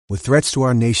With threats to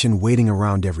our nation waiting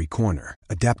around every corner,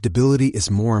 adaptability is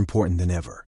more important than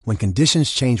ever. When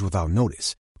conditions change without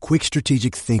notice, quick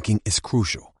strategic thinking is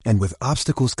crucial. And with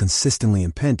obstacles consistently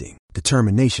impending,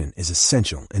 determination is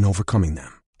essential in overcoming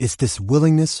them. It's this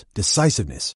willingness,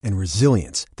 decisiveness, and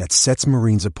resilience that sets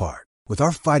Marines apart. With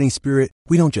our fighting spirit,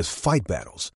 we don't just fight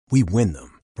battles, we win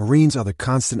them. Marines are the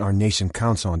constant our nation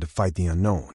counts on to fight the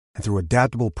unknown. And through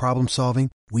adaptable problem solving,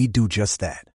 we do just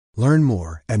that. Learn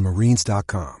more at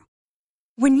marines.com.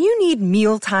 When you need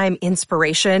mealtime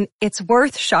inspiration, it's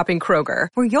worth shopping Kroger,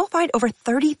 where you'll find over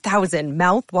 30,000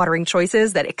 mouth-watering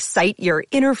choices that excite your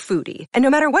inner foodie. And no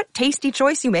matter what tasty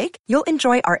choice you make, you'll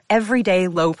enjoy our everyday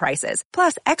low prices,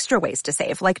 plus extra ways to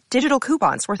save, like digital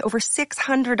coupons worth over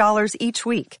 $600 each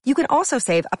week. You can also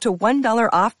save up to $1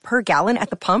 off per gallon at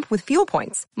the pump with fuel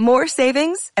points. More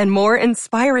savings and more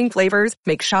inspiring flavors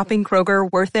make shopping Kroger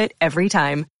worth it every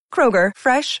time. Kroger,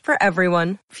 fresh for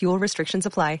everyone. Fuel restrictions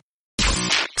apply.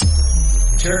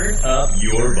 Turn up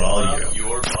your volume.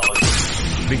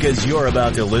 Because you're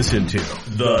about to listen to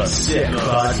The Sick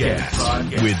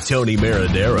Podcast with Tony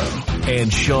Marinaro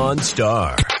and Sean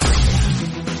Starr.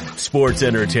 Sports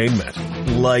entertainment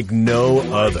like no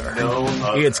other.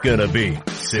 It's gonna be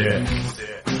sick.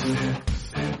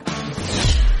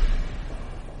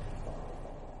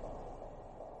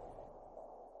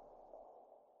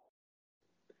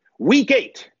 Week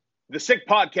 8, The Sick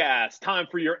Podcast. Time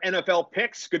for your NFL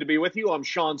picks. Good to be with you. I'm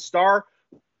Sean Starr.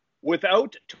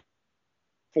 Without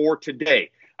for today,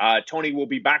 Tony will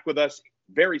be back with us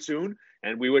very soon,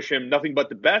 and we wish him nothing but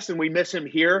the best, and we miss him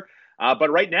here. But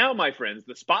right now, my friends,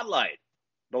 the spotlight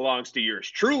belongs to yours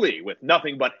truly with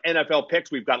nothing but NFL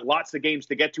picks. We've got lots of games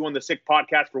to get to on the Sick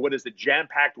Podcast for what is the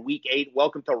jam-packed Week 8.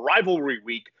 Welcome to Rivalry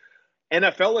Week,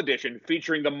 NFL edition,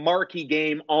 featuring the marquee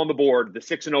game on the board, the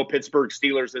 6-0 Pittsburgh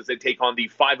Steelers as they take on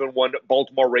the 5-1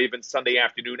 Baltimore Ravens Sunday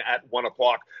afternoon at 1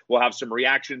 o'clock. We'll have some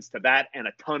reactions to that and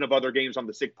a ton of other games on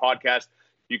the Sick Podcast.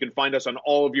 You can find us on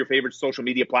all of your favorite social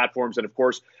media platforms and, of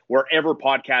course, wherever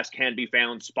podcasts can be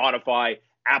found, Spotify,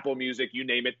 Apple Music, you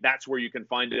name it. That's where you can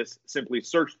find us. Simply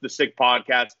search the Sick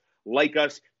Podcast. Like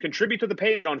us, contribute to the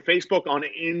page on Facebook, on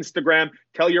Instagram,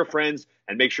 tell your friends,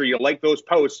 and make sure you like those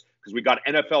posts because we got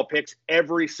NFL picks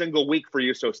every single week for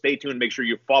you. So stay tuned. Make sure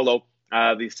you follow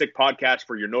the Sick Podcast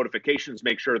for your notifications.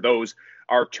 Make sure those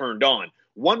are turned on.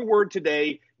 One word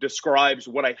today describes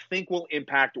what I think will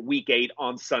impact Week 8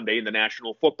 on Sunday in the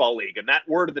National Football League. And that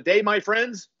word of the day, my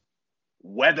friends,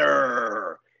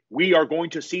 weather. We are going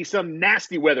to see some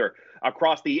nasty weather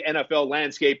across the NFL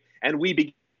landscape, and we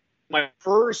begin my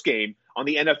first game on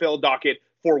the NFL docket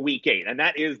for Week 8, and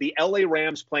that is the LA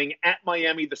Rams playing at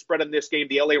Miami. The spread in this game,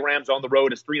 the LA Rams on the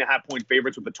road is 3.5-point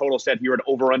favorites with the total set here at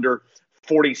over/under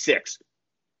 46.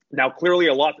 Now, clearly,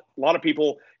 a lot of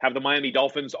people have the Miami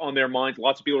Dolphins on their minds.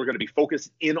 Lots of people are going to be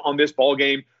focused in on this ball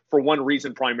game for one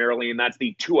reason primarily, and that's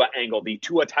the Tua angle, the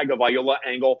Tua Tagovailoa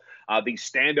angle. The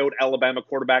standout Alabama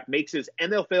quarterback makes his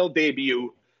NFL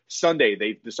debut Sunday.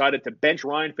 They've decided to bench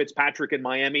Ryan Fitzpatrick in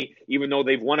Miami, even though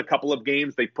they've won a couple of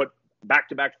games. They've put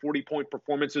back-to-back 40-point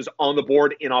performances on the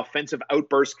board in offensive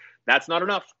outbursts. That's not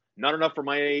enough. Not enough for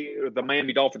the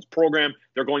Miami Dolphins program.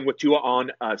 They're going with Tua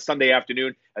on Sunday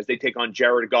afternoon as they take on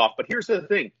Jared Goff. But here's the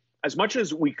thing. As much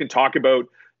as we can talk about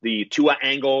the Tua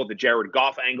angle, the Jared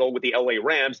Goff angle with the LA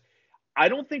Rams, I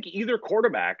don't think either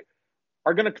quarterback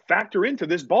are going to factor into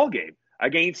this ball game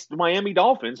against the Miami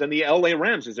Dolphins and the LA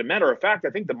Rams. As a matter of fact,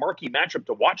 I think the marquee matchup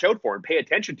to watch out for and pay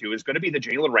attention to is going to be the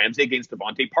Jalen Ramsey against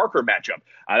Devontae Parker matchup.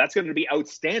 That's going to be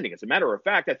outstanding. As a matter of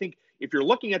fact, I think if you're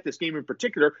looking at this game in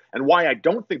particular, and why I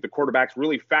don't think the quarterbacks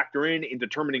really factor in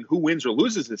determining who wins or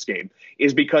loses this game,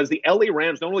 is because the LA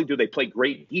Rams, not only do they play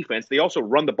great defense, they also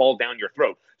run the ball down your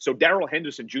throat. So Darrell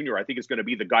Henderson Jr., I think, is going to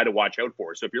be the guy to watch out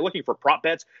for. So if you're looking for prop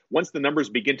bets, once the numbers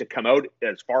begin to come out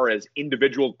as far as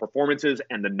individual performances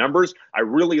and the numbers, I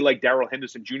really like Darrell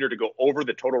Henderson Jr. to go over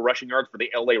the total rushing yards for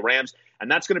the LA Rams. And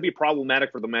that's going to be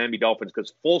problematic for the Miami Dolphins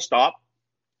because full stop,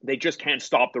 they just can't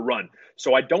stop the run.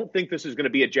 So I don't think this is going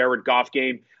to be a Jared Goff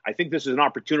game. I think this is an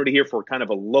opportunity here for kind of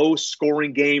a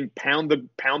low-scoring game, pound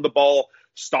the ball,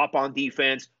 stop on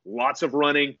defense, lots of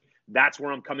running. That's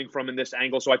where I'm coming from in this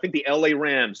angle. So I think the LA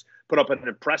Rams put up an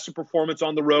impressive performance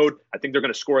on the road. I think they're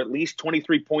going to score at least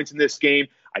 23 points in this game.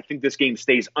 I think this game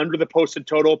stays under the posted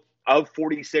total of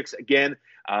 46 again.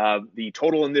 The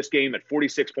total in this game at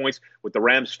 46 points with the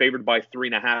Rams favored by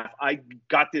 3.5. I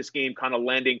got this game kind of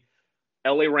landing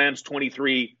LA Rams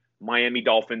 23, Miami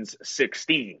Dolphins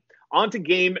 16. On to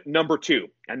game number 2.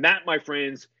 And that, my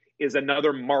friends, is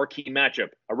another marquee matchup.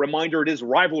 A reminder, it is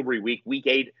rivalry week, Week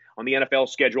 8 on the NFL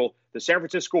schedule. The San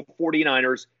Francisco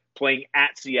 49ers playing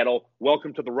at Seattle.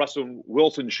 Welcome to the Russell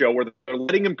Wilson show where they're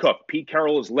letting him cook. Pete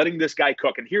Carroll is letting this guy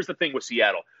cook. And here's the thing with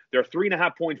Seattle. They're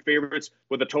 3.5-point favorites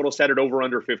with a total set at over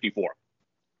under 54.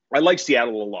 I like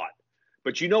Seattle a lot.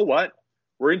 But you know what?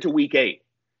 We're into week 8.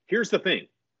 Here's the thing.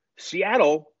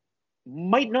 Seattle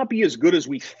might not be as good as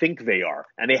we think they are.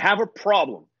 And they have a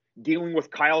problem dealing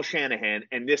with Kyle Shanahan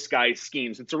and this guy's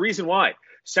schemes. It's a reason why.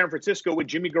 San Francisco with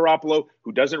Jimmy Garoppolo,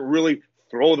 who doesn't really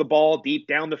throw the ball deep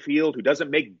down the field, who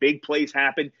doesn't make big plays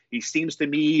happen. He seems to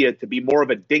me to be more of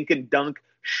a dink and dunk,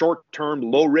 short-term,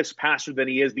 low-risk passer than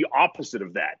he is the opposite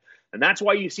of that. And that's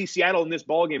why you see Seattle in this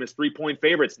ballgame as 3-point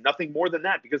favorites. Nothing more than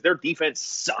that, because their defense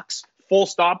sucks. Full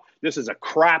stop. This is a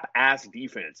crap-ass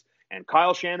defense. And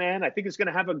Kyle Shanahan, I think, is going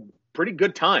to have a pretty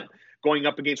good time going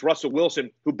up against Russell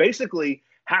Wilson, who basically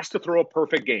has to throw a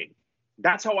perfect game.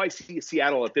 That's how I see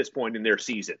Seattle at this point in their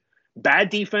season. Bad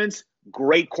defense,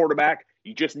 great quarterback.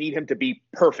 You just need him to be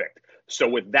perfect. So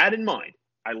with that in mind,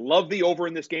 I love the over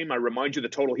in this game. I remind you the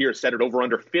total here is set at over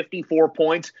under 54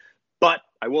 points, but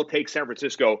I will take San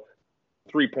Francisco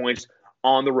 3 points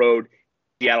on the road.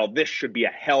 Seattle, this should be a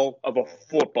hell of a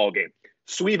football game.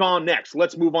 Sweep on next.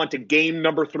 Let's move on to game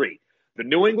number 3. The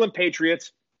New England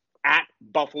Patriots at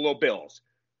Buffalo Bills.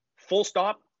 Full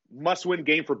stop. Must-win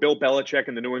game for Bill Belichick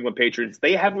and the New England Patriots.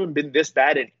 They haven't been this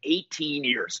bad in 18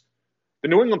 years. The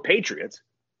New England Patriots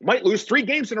might lose 3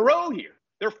 games in a row here.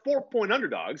 They're 4-point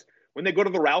underdogs when they go to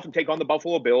the Ralph and take on the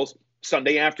Buffalo Bills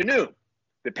Sunday afternoon.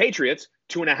 The Patriots,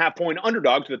 2.5-point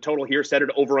underdogs. The total here set at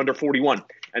over under 41.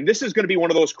 And this is going to be one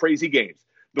of those crazy games.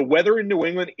 The weather in New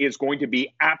England is going to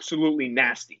be absolutely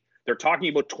nasty. They're talking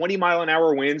about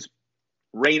 20-mile-an-hour winds,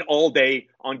 rain all day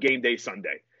on game day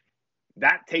Sunday.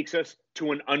 That takes us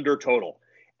to an under total.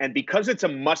 And because it's a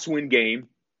must-win game,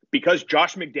 because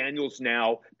Josh McDaniels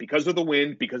now, because of the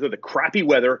wind, because of the crappy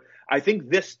weather, I think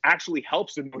this actually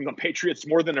helps the New England Patriots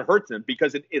more than it hurts them,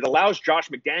 because it allows Josh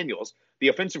McDaniels, the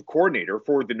offensive coordinator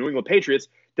for the New England Patriots,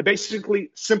 to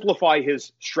basically simplify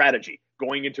his strategy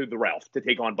going into the Ralph to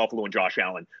take on Buffalo and Josh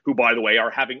Allen, who, by the way,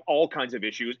 are having all kinds of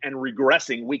issues and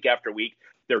regressing week after week.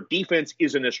 Their defense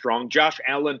isn't as strong. Josh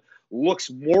Allen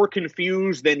looks more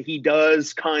confused than he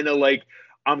does kind of like,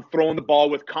 I'm throwing the ball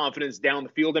with confidence down the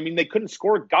field. I mean, they couldn't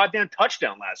score a goddamn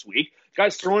touchdown last week.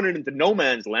 Guys throwing it into no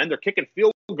man's land. They're kicking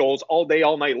field goals all day,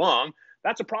 all night long.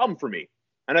 That's a problem for me.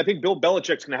 And I think Bill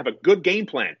Belichick's going to have a good game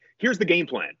plan. Here's the game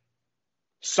plan.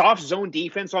 Soft zone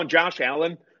defense on Josh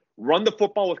Allen. Run the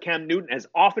football with Cam Newton as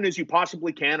often as you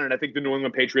possibly can. And I think the New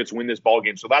England Patriots win this ball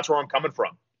game. So that's where I'm coming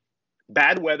from.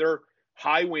 Bad weather,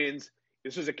 high winds.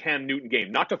 This is a Cam Newton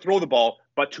game. Not to throw the ball,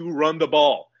 but to run the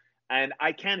ball. And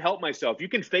I can't help myself. You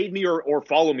can fade me or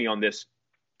follow me on this,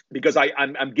 because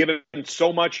I'm giving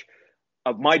so much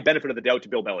of my benefit of the doubt to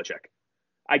Bill Belichick.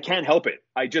 I can't help it.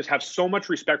 I just have so much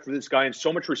respect for this guy and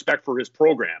so much respect for his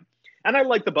program. And I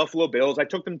like the Buffalo Bills. I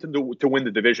took them to win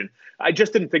the division. I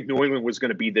just didn't think New England was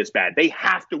going to be this bad. They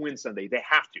have to win Sunday. They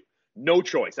have to. No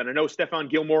choice. And I know Stephon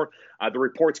Gilmore, the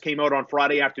reports came out on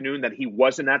Friday afternoon that he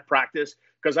wasn't at practice,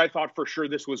 because I thought for sure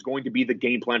this was going to be the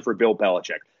game plan for Bill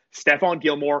Belichick. Stephon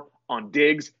Gilmore on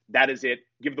Diggs, that is it.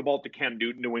 Give the ball to Cam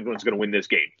Newton. New England's going to win this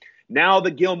game. Now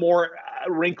the Gilmore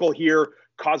wrinkle here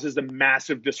causes a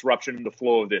massive disruption in the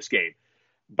flow of this game.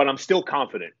 But I'm still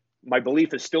confident. My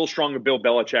belief is still strong in Bill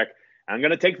Belichick. I'm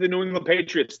going to take the New England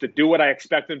Patriots to do what I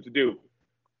expect them to do.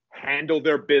 Handle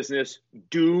their business.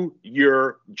 Do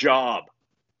your job.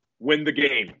 Win the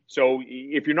game. So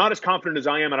if you're not as confident as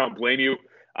I am, I don't blame you.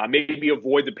 Maybe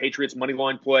avoid the Patriots money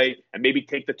line play and maybe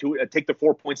take the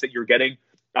 4 points that you're getting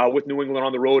with New England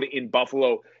on the road in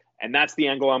Buffalo. And that's the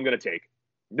angle I'm going to take.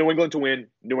 New England to win,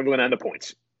 New England and the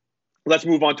points. Let's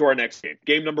move on to our next game.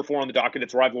 Game number 4 on the docket.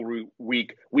 It's rivalry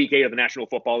week 8 of the National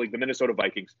Football League, the Minnesota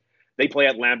Vikings. They play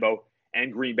at Lambeau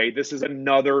and Green Bay. This is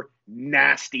another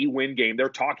nasty wind game. They're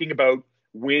talking about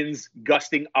winds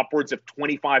gusting upwards of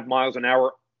 25 miles an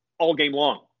hour all game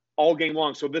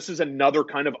long. So this is another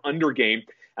kind of under game.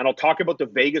 And I'll talk about the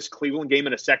Vegas-Cleveland game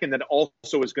in a second that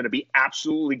also is going to be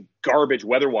absolutely garbage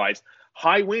weather-wise.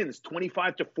 High winds,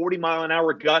 25 to 40 mile an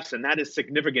hour gusts, and that is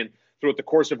significant throughout the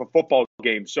course of a football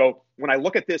game. So when I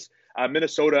look at this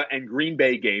Minnesota and Green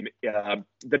Bay game,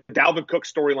 the Dalvin Cook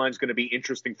storyline is going to be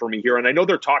interesting for me here. And I know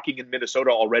they're talking in Minnesota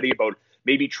already about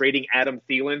maybe trading Adam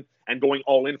Thielen and going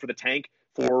all in for the tank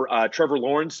for Trevor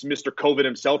Lawrence, Mr. COVID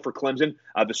himself for Clemson,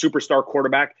 the superstar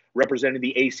quarterback representing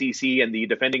the ACC and the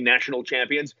defending national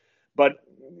champions. But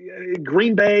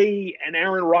Green Bay and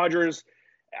Aaron Rodgers,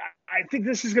 I think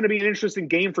this is going to be an interesting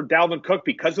game for Dalvin Cook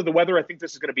because of the weather. I think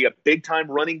this is going to be a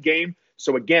big-time running game.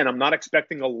 So, again, I'm not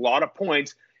expecting a lot of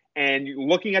points. And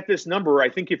looking at this number, I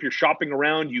think if you're shopping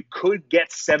around, you could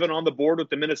get 7 on the board with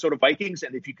the Minnesota Vikings.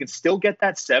 And if you can still get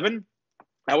that 7,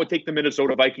 I would take the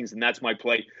Minnesota Vikings, and that's my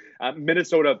play.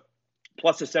 Minnesota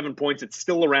plus the 7 points. It's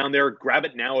still around there. Grab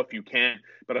it now if you can.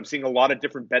 But I'm seeing a lot of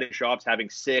different betting shops having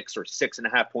 6 or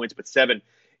 6.5 points, but 7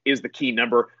 is the key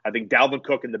number. I think Dalvin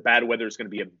Cook in the bad weather is going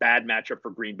to be a bad matchup for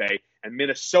Green Bay. And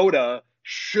Minnesota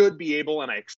should be able,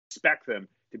 and I expect them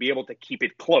to be able to keep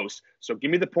it close. So give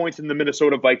me the points in the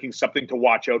Minnesota Vikings, something to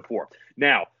watch out for.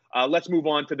 Now, let's move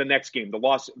on to the next game. The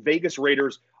Las Vegas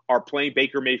Raiders are playing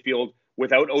Baker Mayfield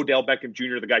without Odell Beckham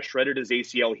Jr. The guy shredded his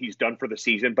ACL. He's done for the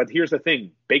season. But here's the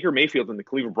thing. Baker Mayfield and the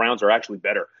Cleveland Browns are actually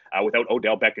better without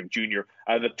Odell Beckham Jr.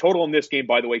 The total in this game,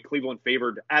 by the way, Cleveland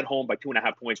favored at home by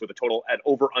 2.5 points with a total at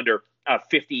over-under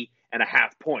 50.5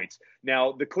 points.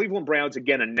 Now, the Cleveland Browns,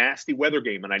 again, a nasty weather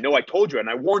game. And I know I told you and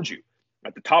I warned you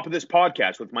at the top of this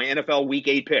podcast with my NFL Week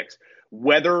 8 picks.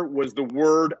 Weather was the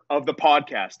word of the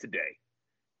podcast today.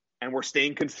 And we're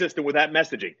staying consistent with that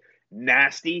messaging.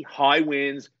 Nasty, high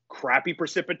winds, crappy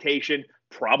precipitation,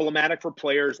 problematic for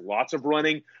players, lots of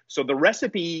running. So the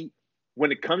recipe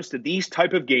when it comes to these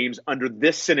type of games under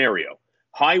this scenario,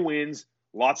 high winds,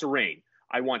 lots of rain.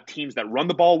 I want teams that run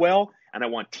the ball well, and I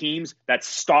want teams that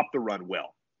stop the run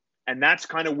well. And that's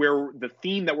kind of where the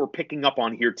theme that we're picking up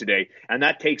on here today. And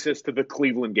that takes us to the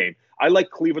Cleveland game. I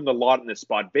like Cleveland a lot in this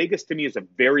spot. Vegas, to me, is a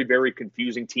very, very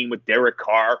confusing team with Derek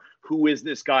Carr. Who is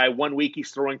this guy? 1 week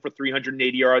he's throwing for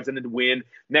 380 yards and a win.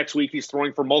 Next week he's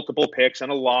throwing for multiple picks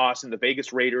and a loss, and the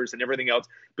Vegas Raiders and everything else.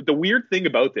 But the weird thing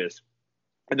about this,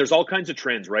 and there's all kinds of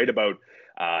trends, right, about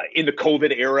in the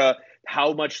COVID era,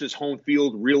 how much does home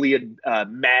field really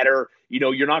matter? You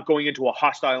know, you're not going into a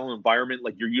hostile environment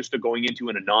like you're used to going into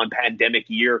in a non-pandemic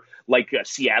year, like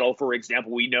Seattle, for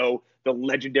example. We know the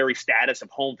legendary status of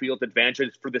home field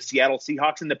advantage for the Seattle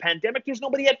Seahawks. In the pandemic, there's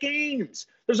nobody at games.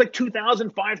 There's like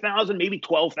 2,000, 5,000, maybe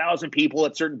 12,000 people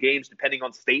at certain games, depending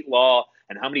on state law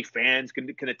and how many fans can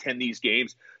attend these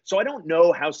games. So I don't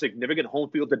know how significant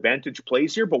home field advantage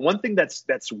plays here. But one thing that's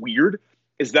weird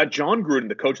is that John Gruden,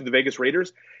 the coach of the Vegas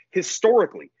Raiders,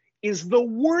 historically is the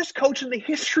worst coach in the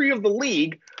history of the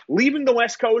league, leaving the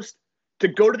West Coast to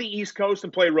go to the East Coast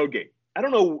and play a road game. I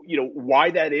don't know,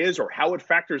 why that is or how it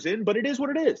factors in, but it is what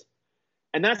it is.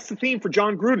 And that's the theme for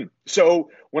John Gruden.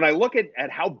 So when I look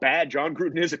at how bad John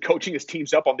Gruden is at coaching his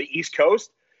teams up on the East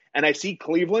Coast, and I see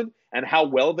Cleveland and how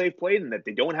well they've played and that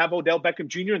they don't have Odell Beckham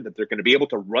Jr. and that they're going to be able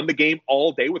to run the game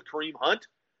all day with Kareem Hunt,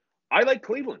 I like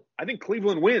Cleveland. I think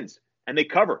Cleveland wins, and they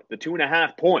cover the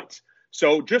 2.5 points.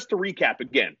 So just to recap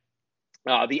again,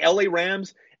 the LA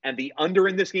Rams and the under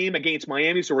in this game against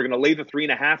Miami. So we're going to lay the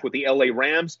 3.5 with the LA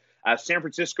Rams. San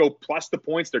Francisco plus the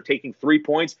points. They're taking 3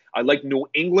 points. I like New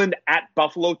England at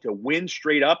Buffalo to win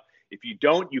straight up. If you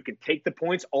don't, you can take the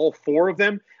points, all 4 of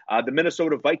them. The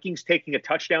Minnesota Vikings taking a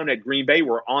touchdown at Green Bay.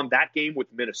 We're on that game with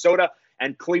Minnesota.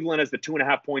 And Cleveland as the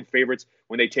 2.5-point favorites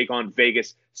when they take on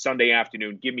Vegas Sunday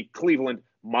afternoon. Give me Cleveland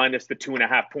minus the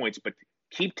 2.5 points. But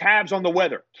keep tabs on the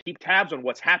weather. Keep tabs on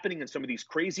what's happening in some of these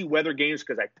crazy weather games,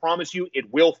 because I promise you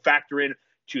it will factor in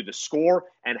to the score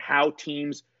and how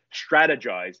teams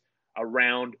strategize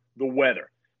around the weather.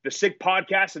 The SIG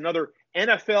Podcast, another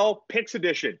NFL Picks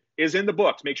edition, is in the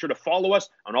books. Make sure to follow us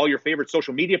on all your favorite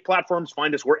social media platforms.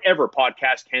 Find us wherever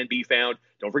podcasts can be found.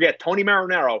 Don't forget, Tony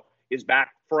Marinaro is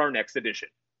back for our next edition.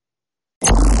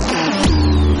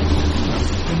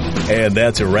 And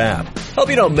that's a wrap. Hope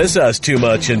you don't miss us too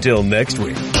much until next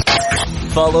week.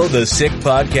 Follow the SIG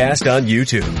Podcast on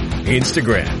YouTube,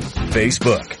 Instagram,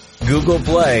 Facebook, Google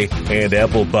Play, and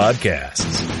Apple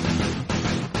Podcasts.